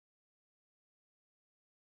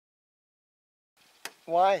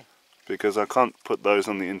Why? Because I can't put those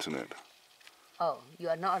on the internet. Oh, you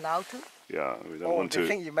are not allowed to? Yeah, we don't want to. They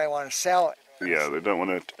think you might want to sell it. Yeah, they don't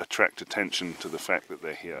want to attract attention to the fact that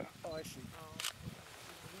they're here. Oh, I see.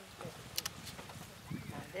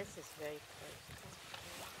 This is very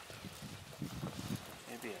close.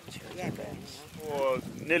 Maybe a For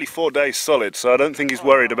nearly 4 days solid, so I don't think he's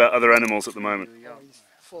worried about other animals at the moment. Oh, he's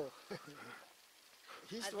full.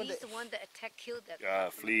 He's Are these the one that killed that? Yeah,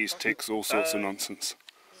 fleas, ticks, all sorts of nonsense.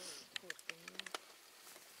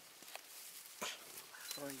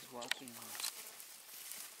 Oh, he's walking.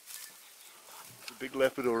 He's a big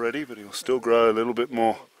leopard already, but he'll still grow a little bit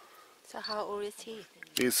more. So how old is he?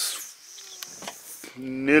 He's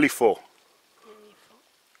nearly 4.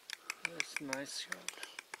 That's nice.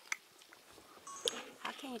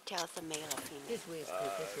 How can you tell it's a male or female? This way is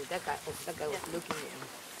good. This way. That guy was looking at me.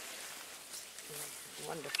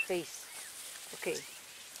 The face. Okay.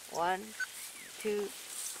 1, 2,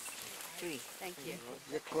 3. Thank you.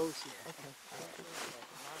 Get close here.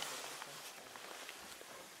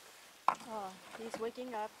 Oh, he's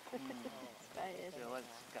waking up. What's the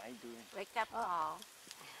guy doing? Wake up, Paul.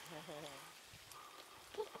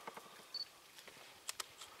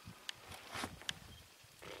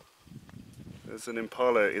 There's an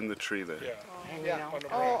impala in the tree there. Yeah.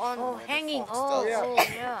 Hanging.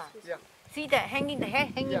 Yeah. See that hanging, the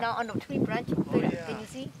head hanging down on the tree branch? Can you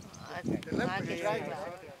see? The leopard is right.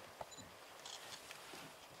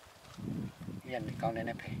 Con này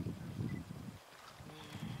nó phải.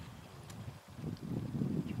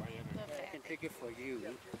 I can take it for you.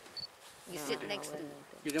 You sit next to.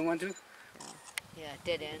 You don't want to? Yeah,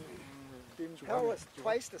 dead end. The impala is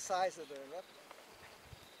twice the size of the leopard.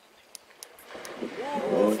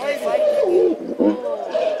 Fighting.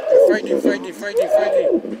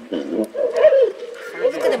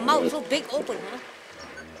 Look at the mouth so big open, huh?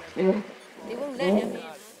 They won't let him in.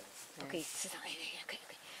 Okay, sit down.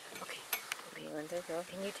 Okay.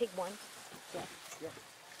 Can you take one? Yeah.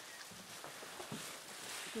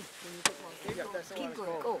 Keep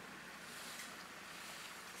going. Go.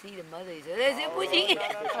 See the mother is they're pushing.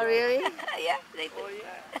 Oh, really? Yeah, they push.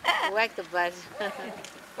 Whack the butt.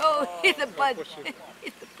 Oh, it's the butt.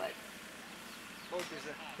 It's the butt.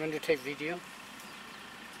 Want to take video?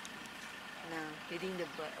 No, hitting the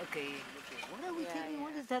butt. Okay. What are we taking?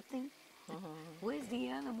 What is that thing? Where's the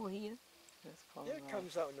animal here? Here it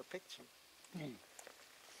comes out in the picture.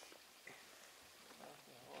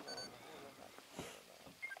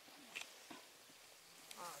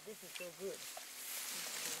 Oh, this is so good.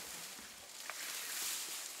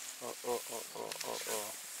 Oh.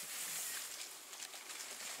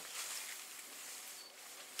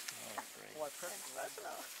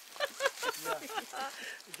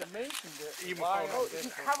 It's amazing that Oh, he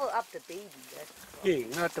covered up the baby.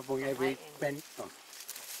 That's Not the boy every bend. it's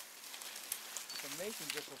amazing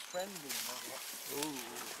just how friendly. Ooh.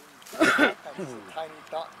 That's a tiny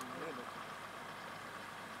dot in the middle.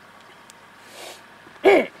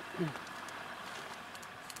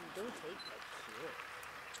 don't take that shit.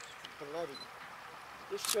 Bloody.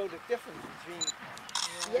 Just show the difference between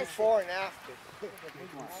before and after. That's a big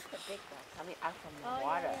one. Coming out from the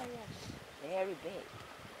water. Very big.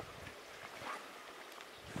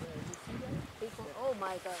 Big one. Oh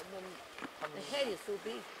my God, the head is so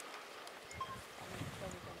big.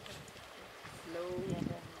 Slow.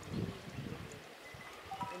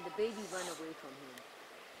 And the baby run away from him.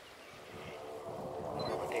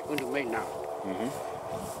 They're going to make now.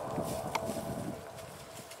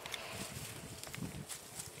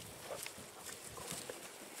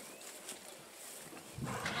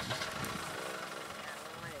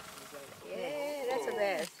 Yeah, that's the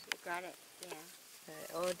best. You got it. Yeah.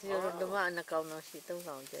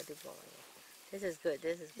 This is good.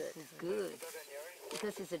 This is good.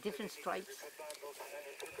 Because it's a different stripes.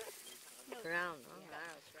 Brown.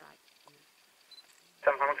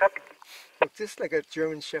 Looks just like a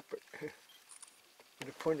German Shepherd with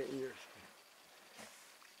the pointed ears.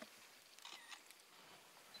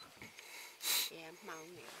 Yeah, màu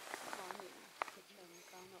nhỉ. Con nhỉ.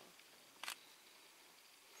 Con nọ.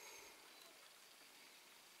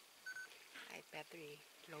 Hai battery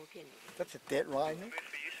low điện. That's a dead rhino. Good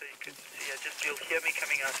for you, so you can see. Just you'll hear me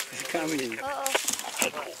coming out. He's coming. You got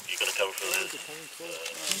to cover for this.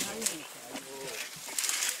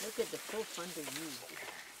 Look at the full front of you.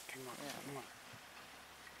 Come on.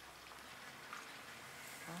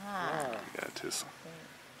 Ah. Yeah, it is.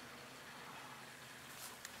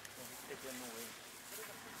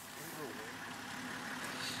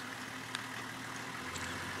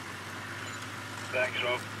 Thanks,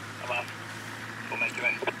 Rob. I'm off. We'll make you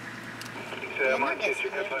in. It's my kids, you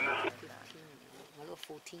can find that.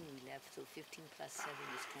 14 left, so 15 plus 7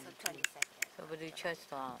 is 22. 22nd. So we do church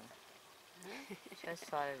song. Church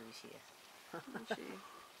song this year.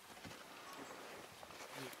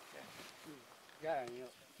 Yeah, you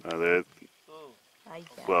know. No, there, I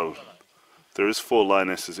well, there is 4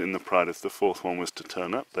 lionesses in the pride. If the 4th one was to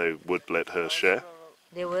turn up, they would let her share.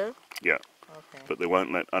 They will? Yeah, Okay. but they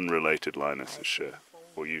won't let unrelated lionesses share.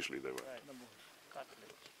 Or usually they won't.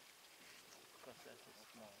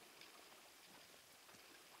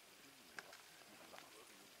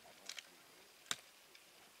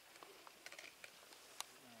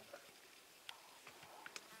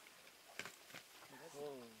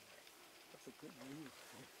 That's a good move.